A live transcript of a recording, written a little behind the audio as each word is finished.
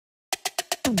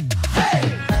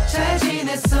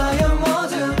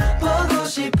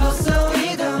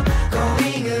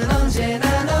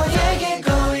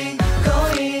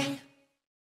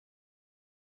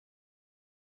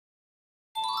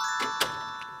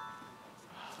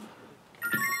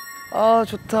아,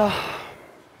 좋다.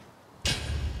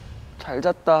 잘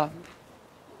잤다.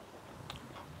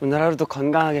 오늘 하루도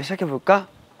건강하게 시작해볼까?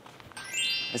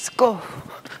 렛츠고!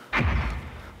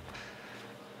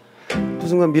 그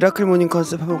순간 미라클 모닝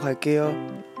컨셉 한번 갈게요.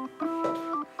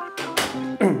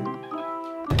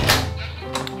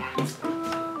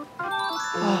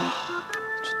 아,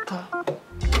 좋다.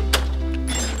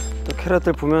 또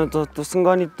캐럿들 보면 또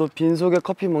승관이 또 빈속에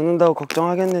커피 먹는다고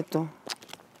걱정하겠네 또.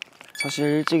 사실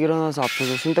일찍 일어나서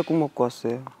앞에서 순댓국 먹고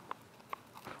왔어요.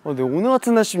 근데 오늘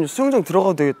같은 날씨면 수영장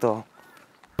들어가도 되겠다.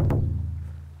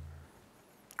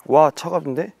 와,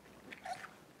 차가운데?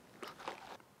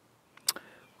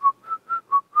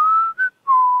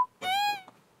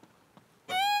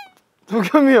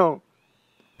 도겸이 형!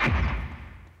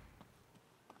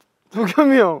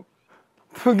 도겸이 형!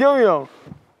 도겸이 형!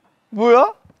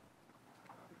 뭐야?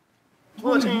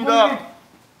 도와줍니다.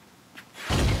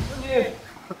 선생님!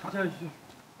 괜찮으시죠?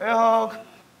 에헉.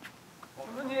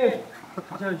 선생님!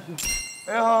 괜찮으시죠?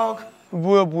 에헉.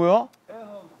 뭐야?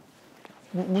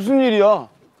 무슨 일이야?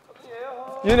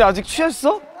 얘네 아직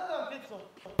취했어?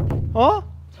 어?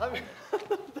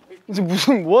 이제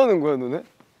뭐 하는 거야 너네?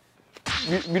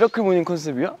 미라클 모닝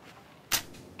컨셉이야?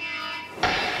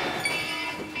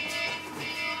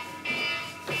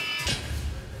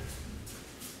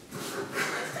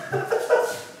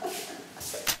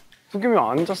 도겸이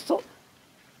안 잤어?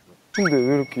 근데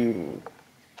왜 이렇게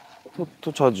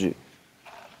더 자지?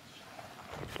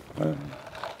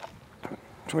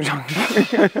 정신 안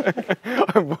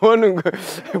나. 뭐 하는 거야?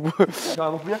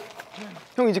 안 오냐?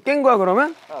 형 이제 깬 거야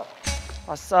그러면?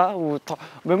 아싸.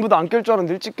 멤버도 안 깰 줄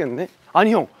알았는데 일찍 깼네.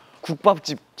 아니 형,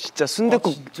 국밥집 진짜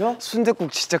순댓국. 진짜?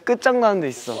 순댓국 진짜 끝장나는 데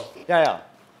있어. 야야.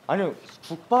 아니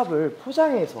국밥을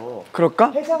포장해서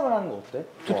그럴까? 해장을 하는 거 어때?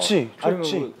 좋지.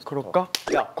 아니면 그럴까?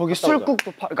 야 거기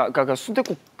술국도 그러니까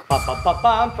순댓국.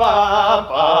 빠빠빠빰빰빰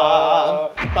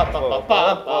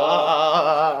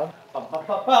빠빠빠빰빰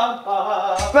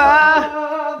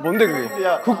빠빠빠빰빰. 뭔데 그게?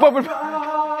 국밥을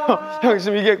형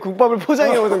지금 이게 국밥을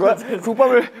포장해 오는 거야?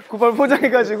 국밥을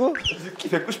포장해가지고. 키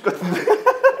 190 같은데.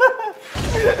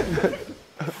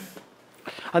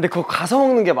 근데 그거 가서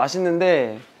먹는 게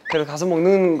맛있는데 그래도 가서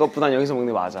먹는 것보단 여기서 먹는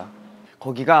게 맞아.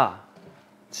 거기가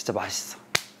진짜 맛있어.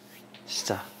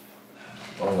 진짜.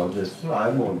 나 어제 술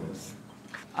아예 먹었는데.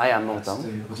 아예 안 먹었다고?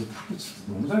 진짜 어제 탁구 진짜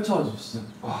너무 잘 쳐가지고 진짜.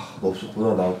 너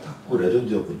없었구나. 나 탁구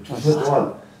레전드였거든. 2시간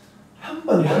동안 한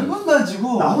번도 안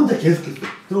치고 나 혼자 계속했어.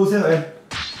 들어오세요. 예.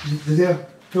 드세요.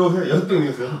 들어오세요.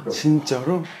 6병이었어요.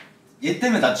 진짜로? 얘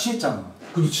때문에 나 취했잖아.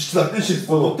 그래도 진짜 나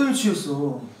취했어. 너 때문에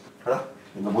취했어. 알아?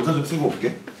 나 모자 좀 쓰고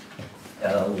올게.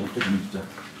 야, 나 옷 좀 입자.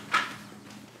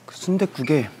 그 순댓국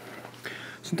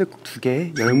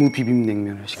 2개, 열무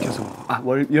비빔냉면을 시켜서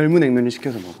먹어. 열무 냉면을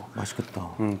시켜서 먹어. 맛있겠다.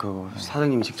 응, 그거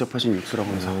사장님이 직접 하신 육수라고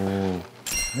해서.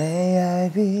 May I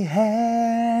be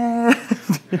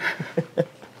happy.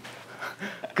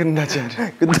 끝나지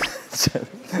않아.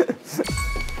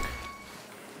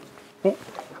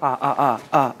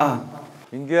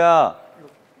 민규야.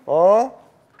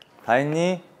 다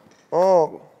했니?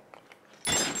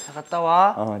 자, 갔다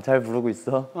와. 잘 부르고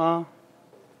있어.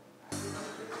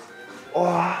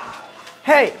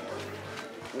 헤이!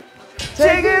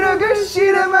 제 그룹을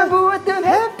실험해 보았던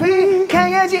해피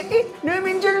강아지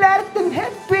이름인 줄 알았던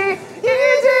해피 이제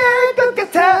알 것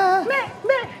같아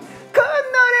매매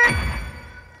콧노래.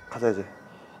 가자 이제.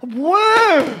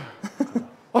 뭐해?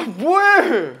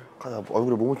 뭐해? 가자.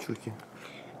 얼굴에 뭐 묻힐게.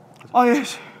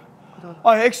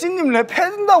 엑시님 랩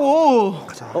해야 된다고.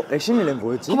 액션이 랩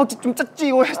뭐였지? 허벅지 좀 짰지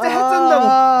이거 해야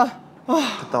된다고.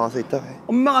 갔다 와서 이따가 해.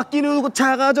 엄마가 끼누고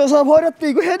작아져서 버렸대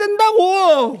이거 해야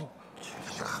된다고.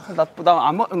 나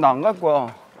안 갈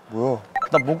거야. 뭐야?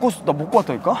 나 먹고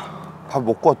왔다니까. 밥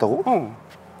먹고 왔다고?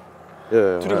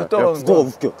 예. 둘이 갔다 오는 그거가 거야.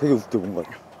 웃겨. 되게 웃겨 뭔가.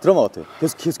 드라마 같아.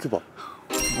 계속 해봐.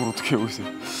 뭘 어떻게 해 여기서?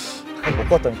 밥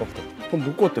먹고 왔다니까. 밥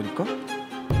먹고 왔다니까?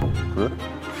 그래?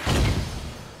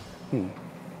 응.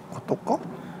 갔다 올까?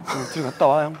 둘이 갔다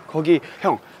와 형. 거기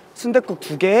형 순댓국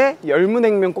 2개에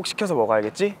열무냉면 꼭 시켜서 먹어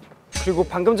알겠지? 그리고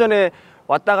방금 전에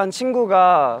왔다 간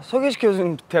친구가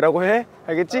소개시켜준 데라고 해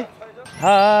알겠지?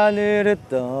 하늘에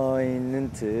떠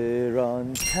있는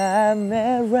드론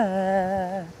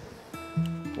카메라.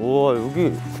 우와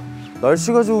여기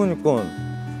날씨가 좋으니까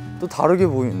또 다르게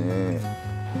보이네.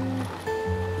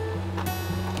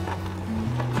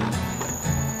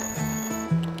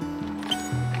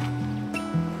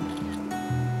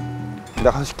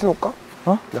 내가 가서 시켜놓을까?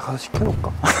 내가 가서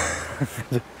시켜놓을까?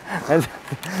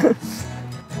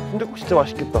 순댓국 진짜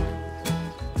맛있겠다.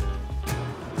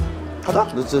 가자.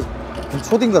 너 진짜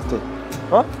초딩 같아.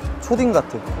 초딩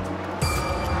같아.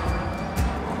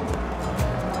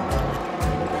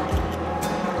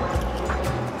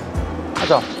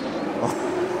 보자.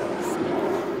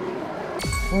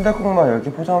 순댓국만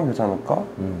이렇게 포장하면 되지 않을까?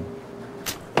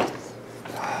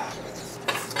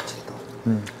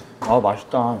 아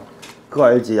맛있다. 그거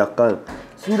알지? 약간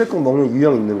순댓국 먹는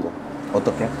유형 있는 거.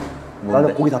 어떻게?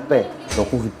 나는 고기 다 빼. 너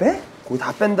고기 빼? 고기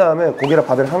다 뺀 다음에 고기랑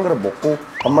밥이랑 한 그릇 먹고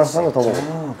밥 말아서 한 그릇 더 먹어.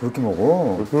 아 그렇게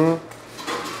먹어?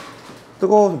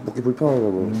 뜨거워서 먹기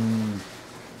불편하려고.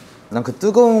 난 그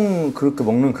뜨거운 그렇게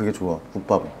먹는 그게 좋아.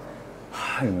 국밥은.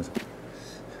 하 이러면서.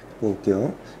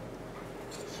 먹을게요.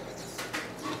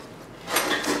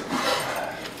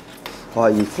 아,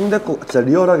 이 순댓국 진짜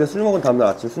리얼하게 술 먹은 다음날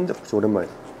아침 순댓국 진짜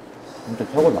오랜만이다. 진짜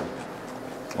최고다.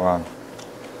 와.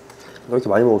 너 이렇게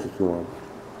많이 먹었어, 그동안?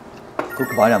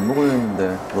 그렇게 많이 안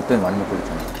먹었는데 너 때문에 많이 먹고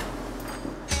있잖아.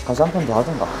 가서 한 판 더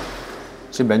하던가.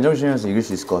 지금 맨정신에서 이길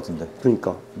수 있을 것 같은데.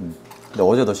 그니까. 근데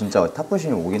어제 너 진짜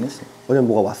탑부심이 오긴 했어. 어제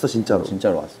뭐가 왔어, 진짜로.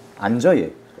 진짜로 왔어. 앉아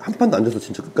얘. 한 판도 안 줬어,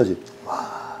 진짜 끝까지.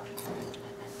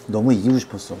 너무 이기고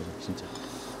싶었어 어제 진짜.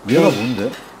 얘가 뭔데?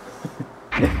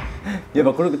 얘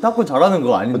막 그렇게 탁구 잘하는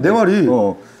거 아닌데. 내 말이.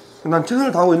 어. 난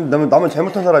최선을 다하고 있는데 나만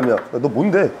잘못한 사람이야. 야, 너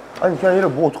뭔데? 아니, 그냥 이래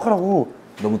뭐 어떡하라고.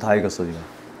 너무 다 이겼어 네가.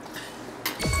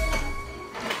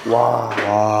 와.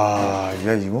 와,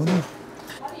 야 이거는.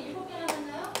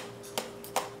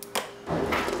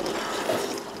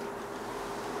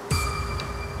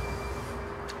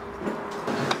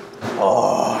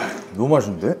 너무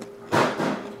맛있는데?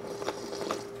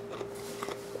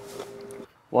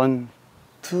 원,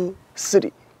 투,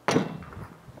 쓰리.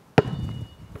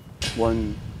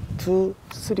 원, 투,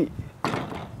 쓰리.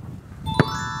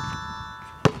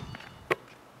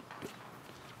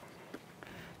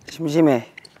 심심해.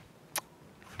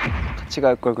 같이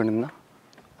갈 걸 그랬나?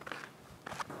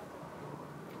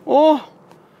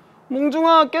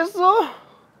 몽중아 깼어?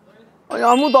 아니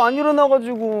아무도 안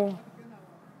일어나가지고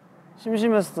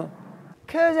심심했어.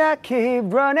 Cause I keep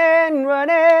running,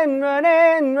 running,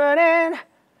 running, running.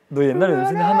 너 옛날에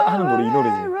연습 하는 노래 이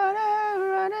노래지?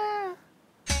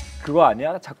 그거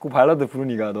아니야? 자꾸 발라드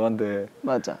부르니까 너한테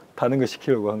맞아. 다른 거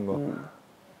시키려고 한 거.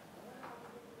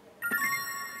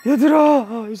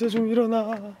 얘들아 이제 좀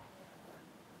일어나.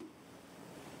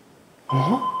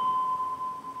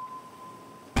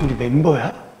 우리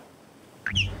멤버야?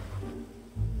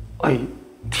 아니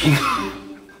디노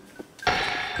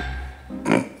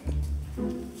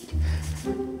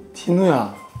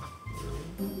디노야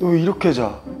너 왜 이렇게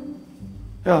자?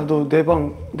 야 너 내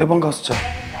방 가서 자.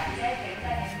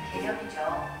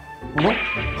 뭐?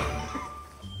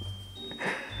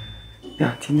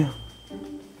 야 디노야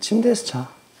침대에서 자.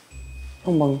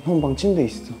 형 방 침대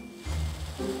있어.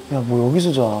 야 뭐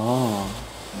여기서 자.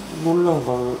 몰라,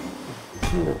 나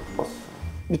침대 못 봤어.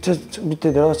 밑에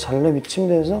내려가서 잘래? 밑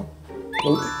침대에서?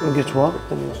 여기 좋아?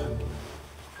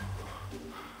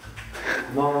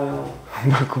 나와요. 안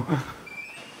말고.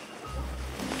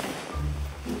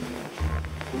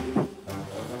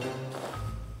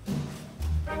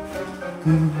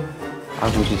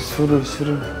 아버지 술을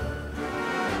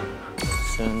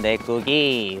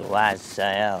순댓국이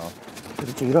왔어요.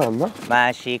 일찍 일어났나?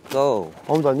 맛있고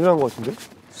아무도 안 일어난 것 같은데?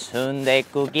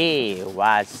 순댓국이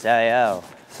왔어요.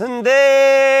 순댓국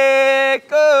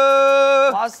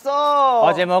왔어.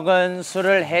 어제 먹은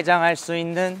술을 해장할 수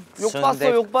있는 욕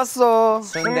봤어.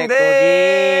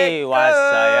 순댓국이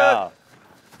왔어요.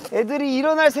 애들이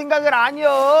일어날 생각을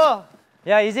아니여.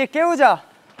 야 이제 깨우자.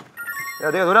 야,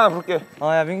 내가 노래 하나 부를게.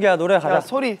 야 민규야 노래 가자. 야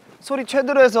소리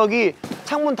최대로 해서 여기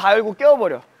창문 다 열고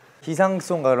깨워버려.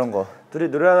 기상송 그런 거.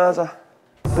 둘이 노래 하나 하자.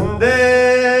 순댓국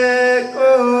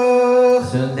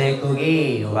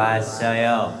순댓국이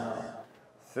왔어요.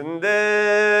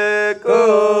 순댓국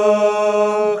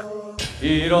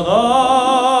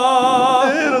일어나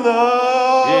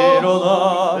일어나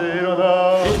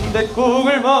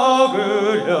순댓국을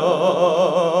먹으렴.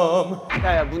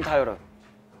 야야 문 다 열어.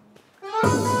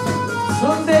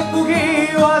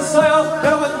 순댓국이 왔어요.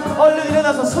 여러분 얼른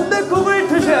일어나서 순댓국을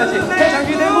드셔야지.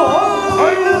 해장이 되고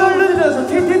얼른 일어나서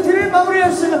TTT를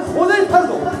마무리할 수 있는 오늘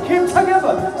하루도 힘차게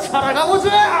한번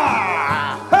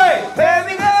살아가보자. 헤이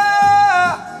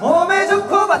뱀이다. 몸에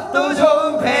좋고 맛도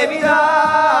좋은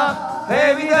뱀이다.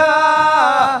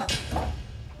 뱀이다.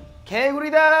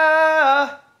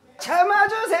 개구리다.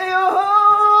 참아주세요.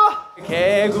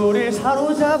 개구리를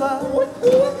사로잡아.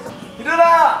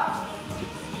 일어나.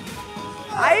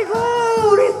 아이고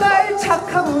우리 딸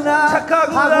착하구나.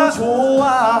 착하구나. 하고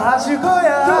좋아하실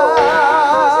거야.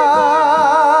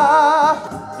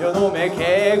 요놈의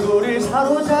개구리를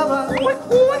사로잡아.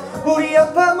 우리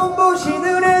아빠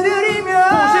몸보시는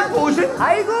애들이면 보신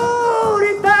아이고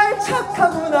우리 딸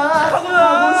착하구나. 하고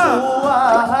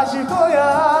좋아하실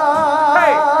거야.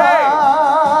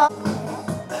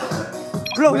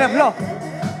 불러.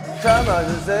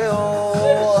 잡아주세요.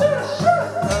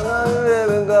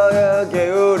 사랑하는 거야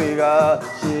개구리가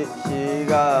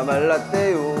시가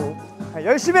말랐대요.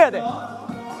 열심히 해야 돼.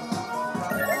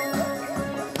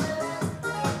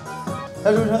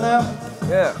 잘 주무셨나요?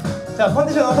 예. 자,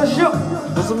 컨디션 어떠시죠?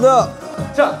 좋습니다.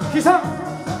 자, 기상.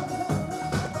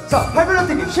 자, 팔벨로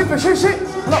뛰기 10초 실시.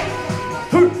 하나,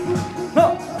 둘,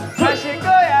 하나, 하실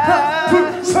거야. 하나,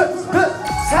 둘, 셋, 넷.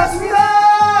 사슴이다.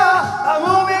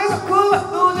 몸에 좋고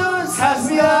맛도 좋은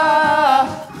사슴이다.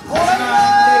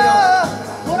 호랑이다.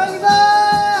 호랑이다.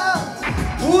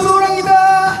 우노랑이다.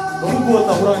 너무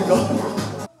부었다, 호랑이가.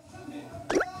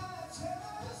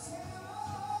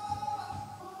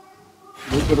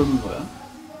 왜 그러는 거야?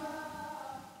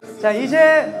 자,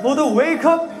 이제 모두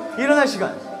웨이크업 일어날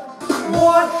시간. 1, 2, 3,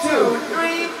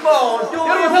 4.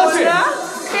 여러분 다 같이.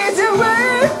 이제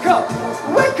웨이크업,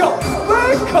 웨이크업,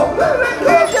 웨이크업,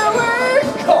 이제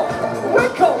웨이크업,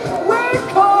 웨이크업,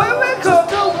 웨이크업, 웨이크업,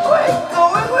 웨이크업,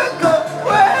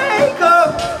 웨이크업,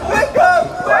 웨이크업,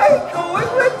 웨이크업,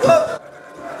 웨이크업.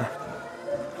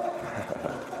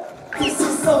 This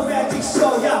is so magic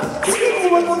show, 야. 이게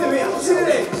꿈을 꾸네 왜 양치를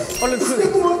해? 얼른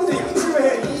그 꿈을 꾸네 양치를 해.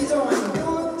 이정환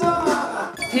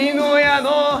요정아. 디노야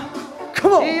너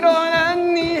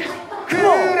일어났니?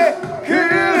 그래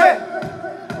그래.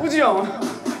 우지 형.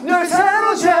 널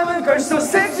사로잡은 걸 so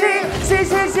sexy,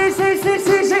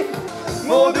 sexy.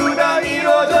 모두 다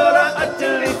일어져라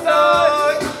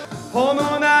아틀리사이.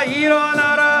 번호나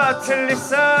일어나라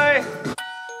아틀리사이.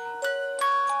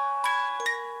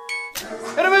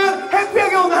 여러분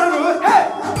해피하게 오늘 하루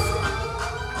해!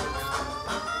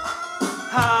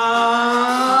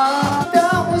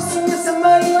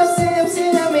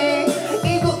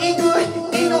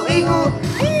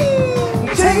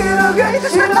 제게로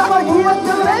가시나봐 무엇도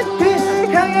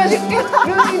해피 강해지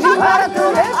이루어지지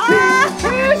말았던 해피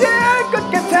이제 알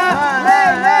것 같아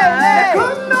내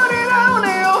콧노래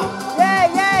나오네요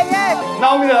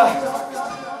나옵니다.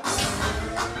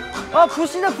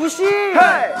 부시다 부시.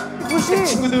 부시.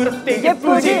 친구들한테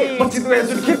예쁘지 먹지도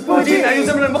해서 기쁘지 나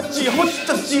요즘을 먹지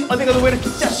호시졌지 어디 가도 왜 이렇게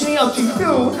자신이 없지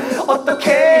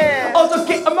어떻게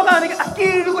엄마가 내가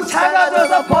아끼려고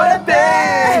작아져서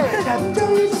버렸대.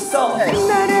 잠들었어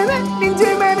나를 맡긴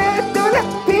줄만 했던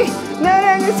해피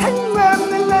나랑은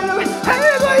상관없는 날로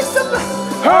알고 있었어.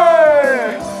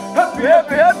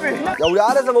 해피. 야 우리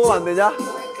아래서 먹으면 안 되냐?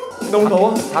 너무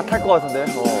더워? 다 탈 것 같은데.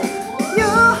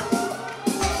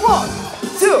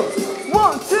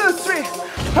 One, two, three.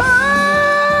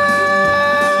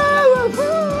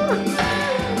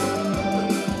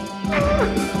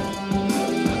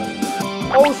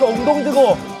 어우 씨 엉덩이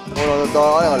뜨거.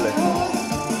 나 안에 갈래.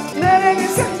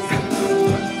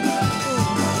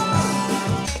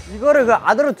 이거를 그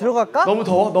안으로 들어갈까? 너무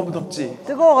더워? 너무 덥지?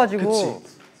 뜨거워가지고. 그치.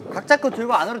 각 잡고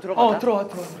들고 안으로 들어가자. 들어와.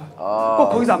 꼭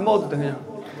거기서 안 먹어도 돼 그냥.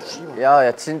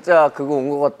 야 진짜 그거 온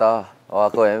거 같다. 와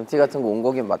그거 MT 같은 거 온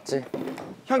거긴 맞지?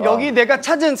 형 여기 내가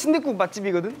찾은 순댓국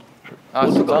맛집이거든? 아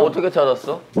진짜 어떻게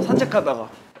찾았어? 산책하다가.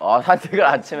 아 산책을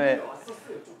아침에.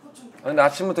 근데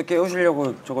아침부터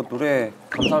깨우시려고 저거 노래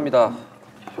감사합니다.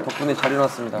 덕분에 잘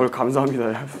일어났습니다. 뭘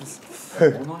감사합니다.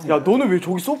 야 너는 왜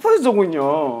저기 소파에서 자고 있냐?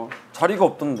 자리가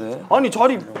없던데. 아니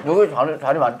자리 여기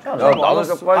자리 많지 않아? 야 나도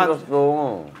좀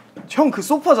빠졌어. 형 그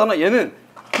소파잖아. 얘는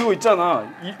그거 있잖아.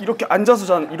 이렇게 앉아서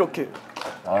자는 이렇게.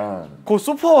 아. 그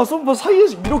소파와 소파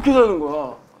사이에서 이렇게 자는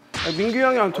거야. 민규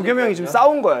형이랑 도겸 형이 지금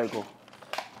싸운 거야 이거.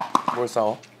 뭘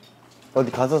싸워?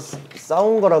 어디 가서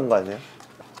싸운 거라는 거 아니에요?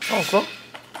 싸웠어?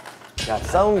 야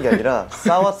싸운 게 아니라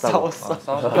싸웠다고.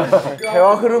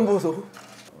 대화 흐름 보소.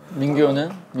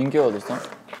 민규는? 민규 어딨어?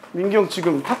 민규 형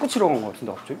지금 탁구 치러 간 거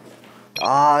같은데 갑자기?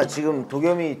 아 지금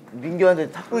도겸이 민규한테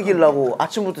탁구 이기려고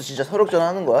아침부터 진짜 서력전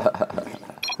하는 거야?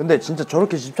 근데 진짜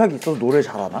저렇게 집착이 있어서 노래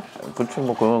잘하나? 그치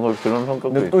뭐 그런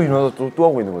성격도 근데 또 일어나서 또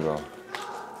하고 있는 거잖아.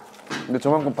 근데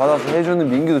저만큼 받아서 해주는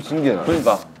민규도 신기해.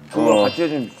 그러니까 그걸 같이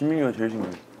해주는 김민규가 제일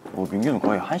신기해. 민규는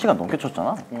거의 1시간 넘게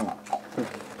쳤잖아.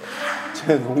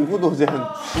 쟤 농구도 쟤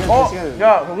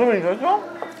야 도겸이 이겼어?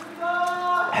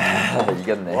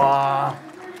 이겼네. 와.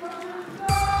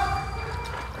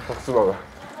 박수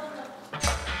박아.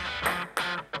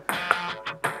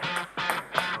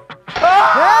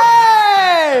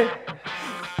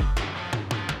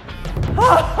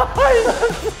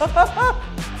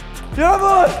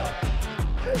 여러분,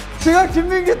 제가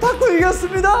김민규 탁구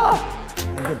이겼습니다.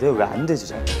 근데 내가 왜 안 되지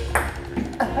잘?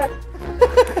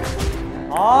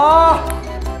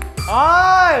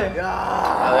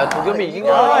 야 도겸이 이긴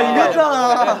거야.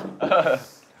 이겼잖아.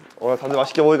 다들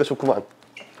맛있게 먹으니까 좋구만. 야,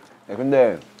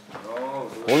 근데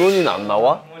번호는 안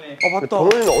나와? 아, 맞다.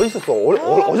 번호는 어디 있었어?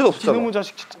 어제도 없었잖아. 디노무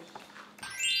자식 진짜.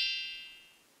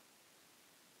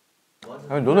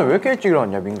 아니, 너네 왜 이렇게 일찍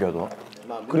일어났냐, 민규야 너?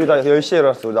 그리고 나 10시에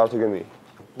일어났어. 나 도겸이.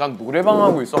 난 노래방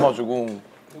하고 있어가지고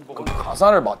그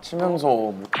가사를 맞히면서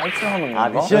뭐 탈출하는 건가?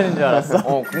 미션인 줄 알았어?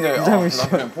 근데 난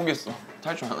그냥 포기했어.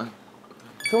 탈출 안 해.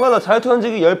 승아 나 자유투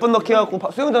던지기 10번 넣게 해갖고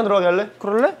수영장 들어가게 할래?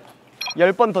 그럴래?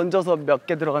 10번 던져서 몇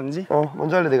개 들어갔는지?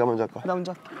 먼저 할래? 내가 먼저 할까? 나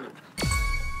먼저 할게.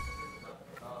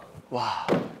 와,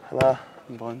 하나.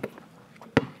 2번.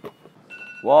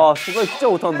 와 수가 진짜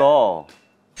못한다.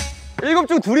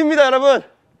 7중 2입니다 여러분.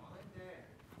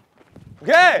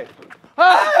 오케이.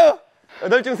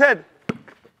 8중 셋.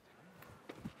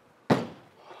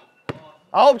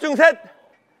 9중 셋.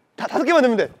 다 5개만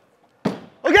넣으면 돼.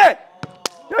 오케이.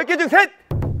 10개 중 셋.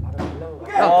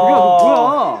 야,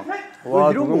 도겸아 너 뭐야?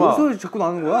 와 이런 거 어디서 자꾸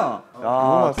나는 거야?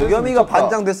 야 도겸이가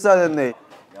반장 됐어야 됐네.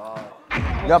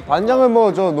 야, 반장은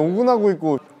뭐 저 농구하고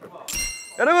있고.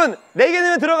 여러분 4개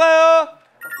넣으면 들어가요.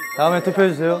 다음에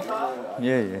투표해주세요.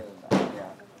 예.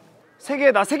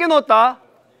 3개, 나 3개 넣었다.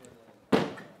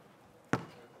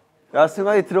 야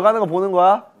승환이 들어가는 거 보는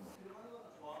거야?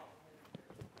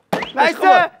 나이스!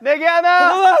 4개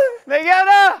하나! 4개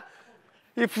하나!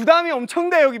 이 부담이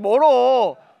엄청 돼, 여기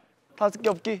멀어. 5개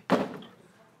없기.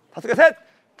 5개 셋.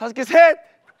 5개 셋!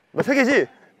 너 3개지?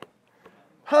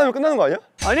 하나면 끝나는 거 아니야?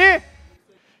 아니!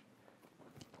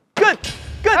 끝!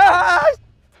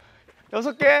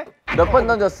 6개. 몇 번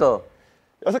던졌어?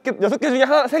 6개 중에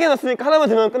 3개 넣었으니까 하나만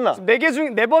들면 끝나. 4개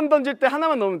중 4번 던질 때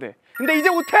하나만 넣으면 돼. 근데 이제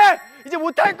못해! 이제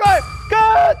못할 걸!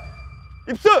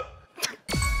 끝! 입수!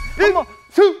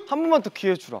 한 번만 더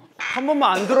기회 주라. 한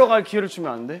번만 안 들어갈 기회를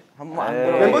주면 안 돼? 한 번만 안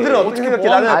들어갈 멤버들은 어떻게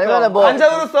생각해? 아니면은 뭐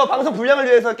반장으로서 방송 분량을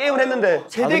위해서 게임을 했는데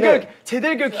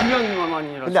재대결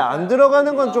김현만이라. 근데 안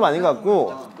들어가는 건 좀 아닌 것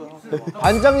같고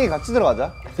반장이 같이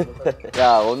들어가자.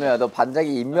 야 오늘야 너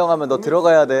반장이 임명하면 너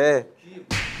들어가야 돼.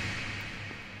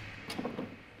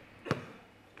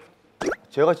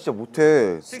 제가 진짜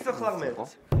못해. 식스클락맨.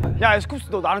 야 에스쿱스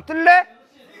너 나랑 뜰래?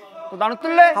 너 나랑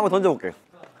뜰래? 한번 던져볼게.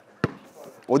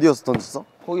 어디여서 던졌어?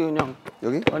 거기 그냥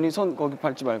여기? 아니 손 거기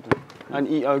밟지 말고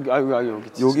아니 여기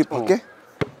여기 여기 밖에?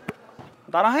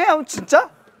 나랑 해? 진짜?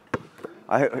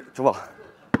 아, 줘봐.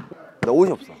 나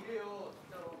옷이 없어.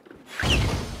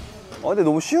 근데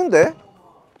너무 쉬운데?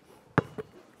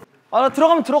 아 나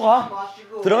들어가면 들어가.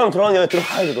 들어가면 들어가냐?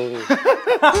 들어가야지 너.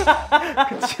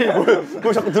 그치.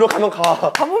 뭘 자꾸 들어가면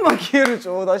가. 한 번만 기회를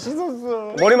줘. 나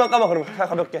씻었어. 머리만 감아 그럼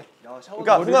가볍게.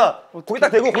 그러니까 승아 거기 딱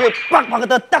대고 거기에 빡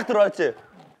박았다 딱 들어갔지.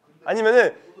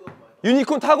 아니면은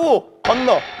유니콘 타고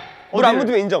건너. 물 안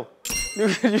묻으면 인정.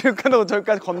 여기 유력한다고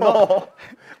저기까지 건너.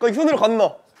 거기 손으로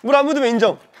건너. 물 안 묻으면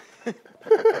인정.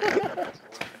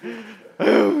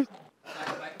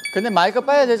 근데 마이크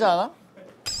빠야 되지 않아?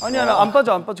 아니야 나 안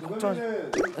빠져 걱정하지.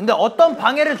 근데 어떤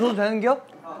방해를 줘도 되는겨?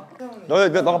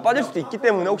 너가 빠질 수도 있기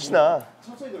때문에 혹시나.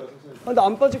 나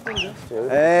안 빠질 건데.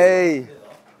 에이.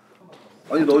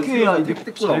 아니 너 어떻게 해야 이제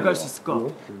잘 갈 수 있을까?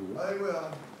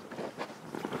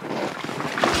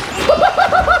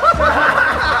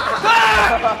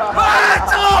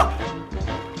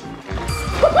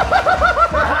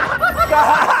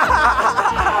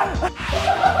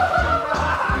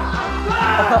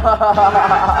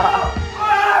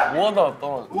 뭐하다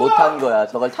떨어져. 못한 거야.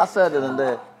 저걸 탔어야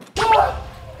되는데.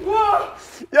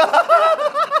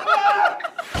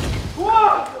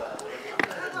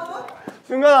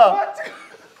 승아.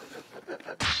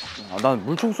 난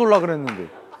물총 쏠라 그랬는데.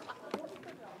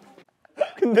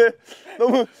 근데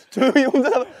너무 조용히 혼자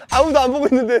아무도 안 보고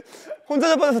있는데 혼자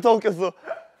잡아서 더 웃겼어.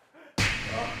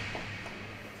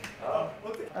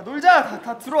 야 놀자.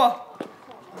 다 들어와.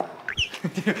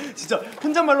 진짜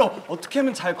혼잣말로 어떻게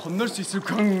하면 잘 건널 수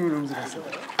있을까 이러면서 갔어.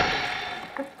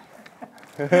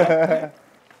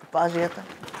 빠지겠다.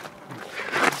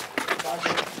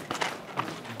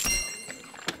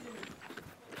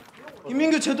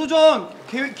 김민규 재도전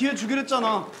기회 주기로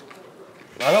했잖아.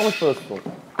 안 하고 싶어졌어.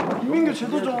 김민규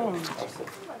재도전.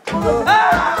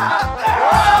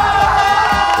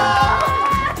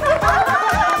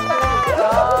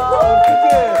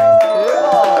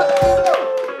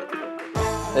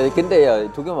 근데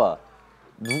야 도겸아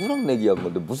누구랑 내기한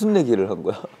건데 무슨 내기를 한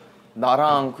거야?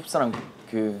 나랑 쿱스랑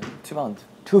그 투바운드.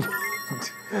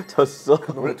 졌어.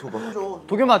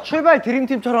 도겸아 출발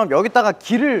드림팀처럼 여기다가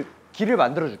길을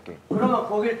만들어줄게. 그러면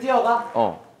거길 뛰어가?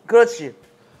 그렇지.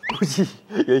 뭐지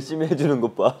열심히 해주는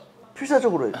것 봐.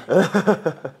 필사적으로 해.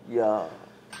 이야.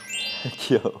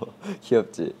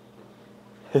 귀엽지.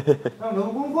 형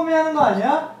너무 꼼꼼히 하는 거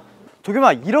아니야?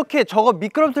 도겸아 이렇게 저거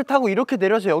미끄럼틀 타고 이렇게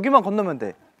내려서 여기만 건너면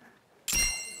돼.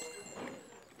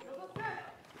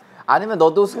 아니면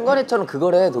너도 승관이처럼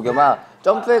그걸 해 도겸아.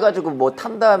 점프해가지고 뭐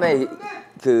탄 다음에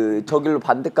그 저길로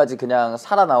반대까지 그냥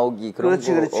살아 나오기 그런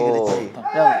그렇지, 거. 그렇지.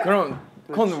 그냥 그럼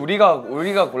그건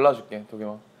우리가 골라줄게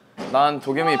도겸아. 난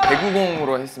도겸이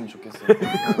배구공으로 했으면 좋겠어.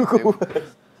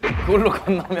 그걸로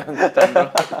건너면 진짜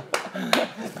힘들어.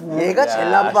 얘가 제일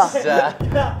나빠. 진짜.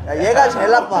 야, 얘가 제일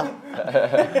나빠.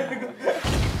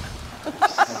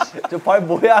 저 발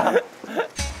뭐야?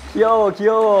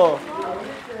 귀여워.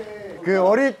 그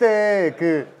어릴 때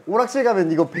그 오락실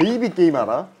가면 이거 베이비 게임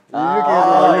알아?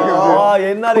 이렇게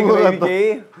옛날에 그 베이비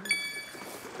게임.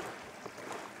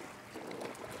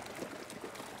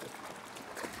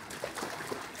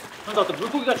 나 어떤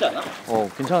물고기 같지 않아?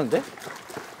 괜찮은데?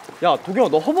 야 도겸아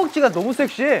너 허벅지가 너무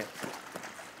섹시해.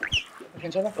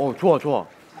 괜찮아? 좋아.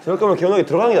 저럴 거면 견학에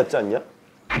들어가는 게 낫지 않냐?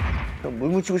 형 물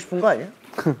묻히고 싶은 거 아니야?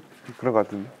 그런 거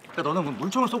같은데. 그러니까 너는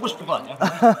물총을 쏘고 싶은 거 아니야?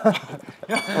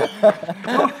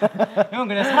 형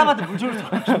그냥 사람한테 물총을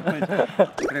쏘고 싶은 거지.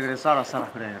 그래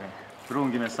쏴라 그래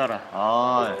들어온 김에 쏴라.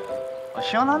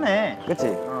 시원하네.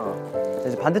 그치?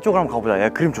 이제 반대쪽으로 한번 가보자. 야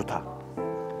그림 좋다. 야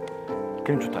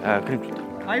그림 좋다.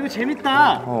 아 이거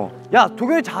재밌다. 야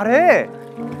도겸이 잘해.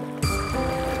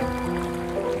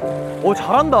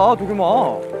 잘한다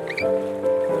도겸아.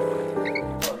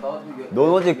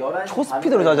 너 어제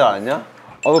초스피드로 자지 않았냐?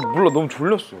 나 몰라 너무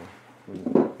졸렸어.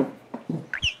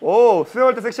 오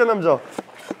수영할 때 섹시한 남자.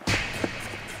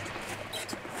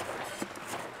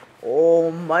 오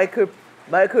마이클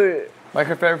페프 겸.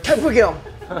 마이클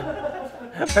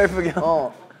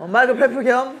페프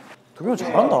겸. 도겸이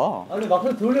잘한다. 아니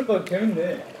막상 들어오니까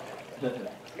재밌네.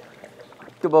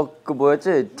 그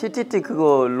뭐였지? TTT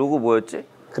그거 로고 뭐였지?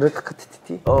 그르륵 kak kak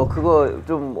TTT. 그거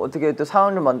좀 어떻게 또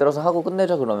상황을 만들어서 하고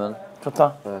끝내자 그러면.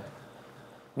 좋다.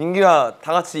 민규야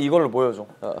다 같이 이걸로 모여줘.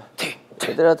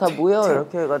 얘들아 다 모여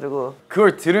이렇게 해가지고.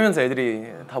 그걸 들으면서 애들이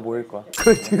다 모일 거야.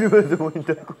 그걸 들으면서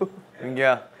모인다고?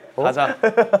 민규야 가자.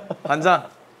 반장.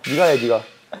 네가 해 네가.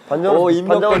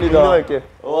 임명권이다. 임명할게.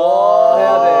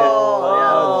 해야 돼.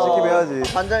 시키면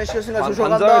해야지. 반장이 시켰으니까 조ሾ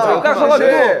반장이 간다. 딱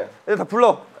서가지고 애들 다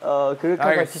불러. 그렇게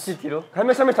하면 TTT로 한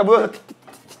명씩 다 모여서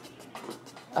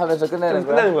하면서 끝내는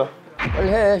거야. 끝내는 거야. 빨리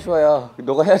해 슈아야.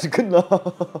 너가 해야지 끝나.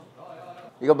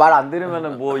 이거 말 안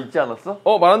들으면은 뭐 있지 않았어?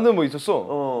 말 안 듣는 뭐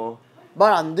있었어?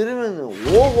 말 안 들으면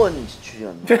 5억 원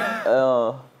지출이었네.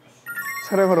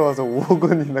 촬영하러 와서 5억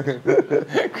원이나.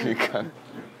 그러니까.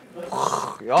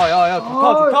 야야야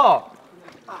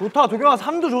좋다 도겸아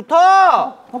삶도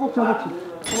좋다.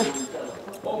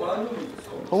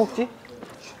 허벅지? 야,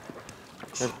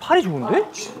 팔이 좋은데?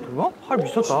 도겸아? 팔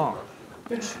미쳤다.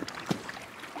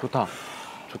 좋다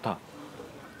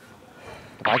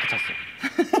마이크 찼어.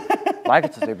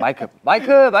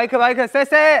 마이크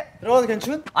쎄. 들어가도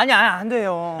괜찮? 아니 안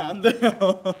돼요. 안 돼요.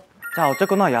 자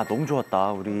어쨌거나 야 너무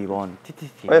좋았다 우리 이번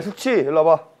TTT. 야 숙취 일로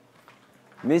와봐.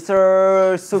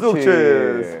 미스터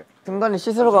숙취. 승관이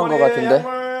씻으러 간 거 같은데.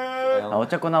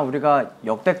 어쨌거나 우리가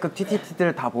역대급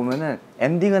TTT들 다 보면은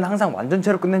엔딩은 항상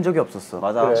완전체로 끝낸 적이 없었어.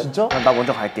 맞아. 그래. 진짜? 그럼 나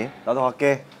먼저 갈게. 나도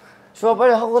갈게. 슈아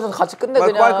빨리 하고서 같이 끝내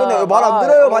그냥. 빨리 끝내. 말 안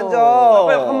들어요 반장.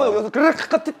 빨리 한번 여기서 그르륵 kak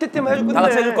kak TTT만 해줄 건데. 다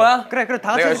같이 해줄 거야? 그래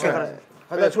다 같이 해줄게.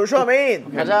 가자 조슈아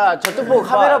메인. 가자 저쪽 보고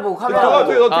카메라 보고 카메라.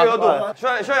 너도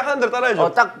슈아이 하는 대로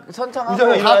따라해줘. 딱 선창하고.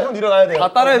 유정이 형 일어나야 돼.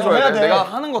 다 따라해줘야 돼. 내가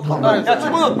하는 거 다 따라해줘. 야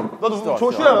지훈 너도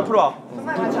조슈아 옆으로 와.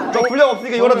 저 분량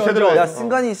없으니까 이거라도 제대로 해. 야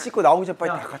승관이 씻고 나오기 전에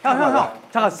빨리 다 같이. 형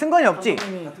잠깐 승관이 없지?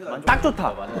 딱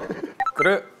좋다.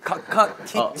 그래 카카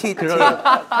TTT.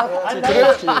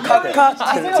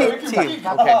 카카 TTT.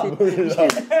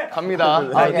 갑니다.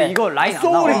 근데 이거 라인 안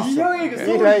나와.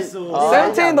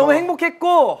 센체인 너무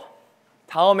행복했고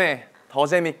다음에 더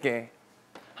재밌게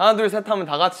하나 둘 셋 하면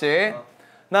다 같이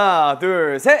하나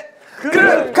둘 셋.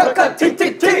 그르륵 kak kak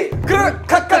TTT. 그르륵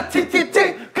kak kak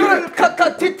TTT. 그르륵 kak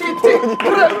kak TTT.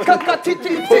 그르륵 kak kak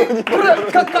TTT. 그르륵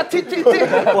kak kak TTT.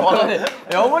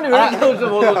 영원히 왜 이렇게 웃어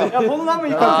보더니. 야 번호 한번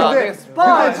있다.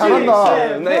 근데 잘한다.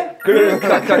 네. 그르륵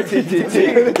kak kak TTT.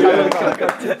 그르륵 kak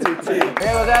kak TTT.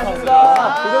 네 고생하셨습니다.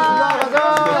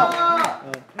 가자.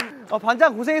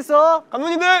 반장 고생했어.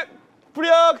 감독님들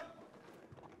프리악.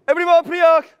 에브리원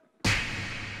프리악.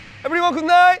 에브리원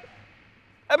굿나잇.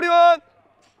 에브리원.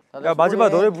 야 마지막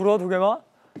노래 불러 도겸아.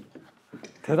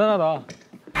 대단하다.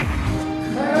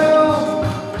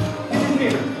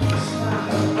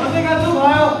 언젠가 또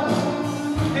봐요.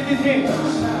 TTT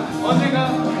언젠가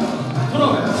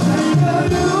돌아와요.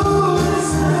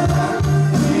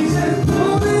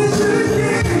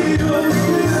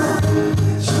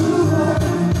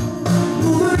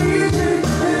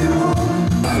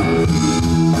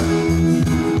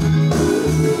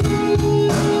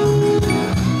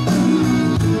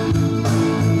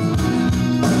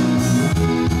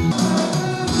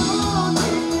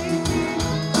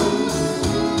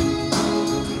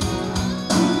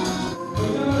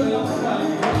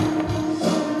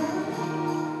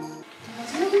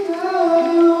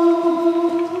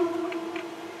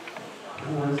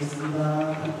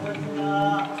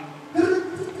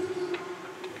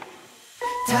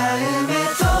 다음에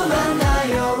또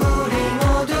만나요 우리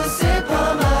모두 슬퍼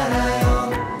말아요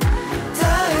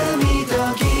다음이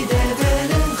더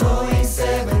기대되는 고잉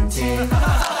세븐틴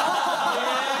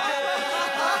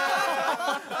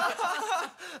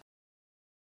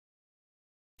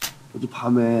어제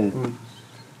밤에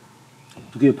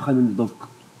도겸이 옆에 갔는데 너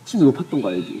침대 높았던 거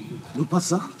알지?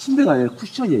 높았어? 침대가 아니라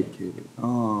쿠션이야 이렇게.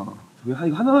 도겸아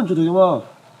이거 하나만 줘 도겸아.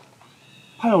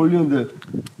 팔 올리는데.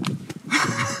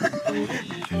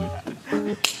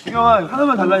 도겸아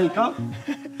하나만 달라니까.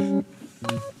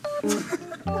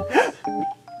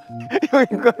 형이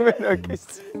카메라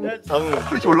켰어.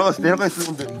 이렇게 올라가서 내려가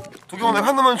있었는데. 도겸아 내가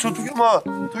하나만 줘 도겸아.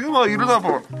 도겸아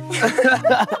일어나봐.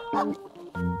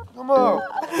 도겸아.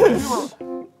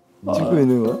 찍고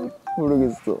있는 거야?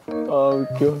 모르겠어. 아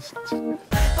웃겨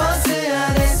진짜.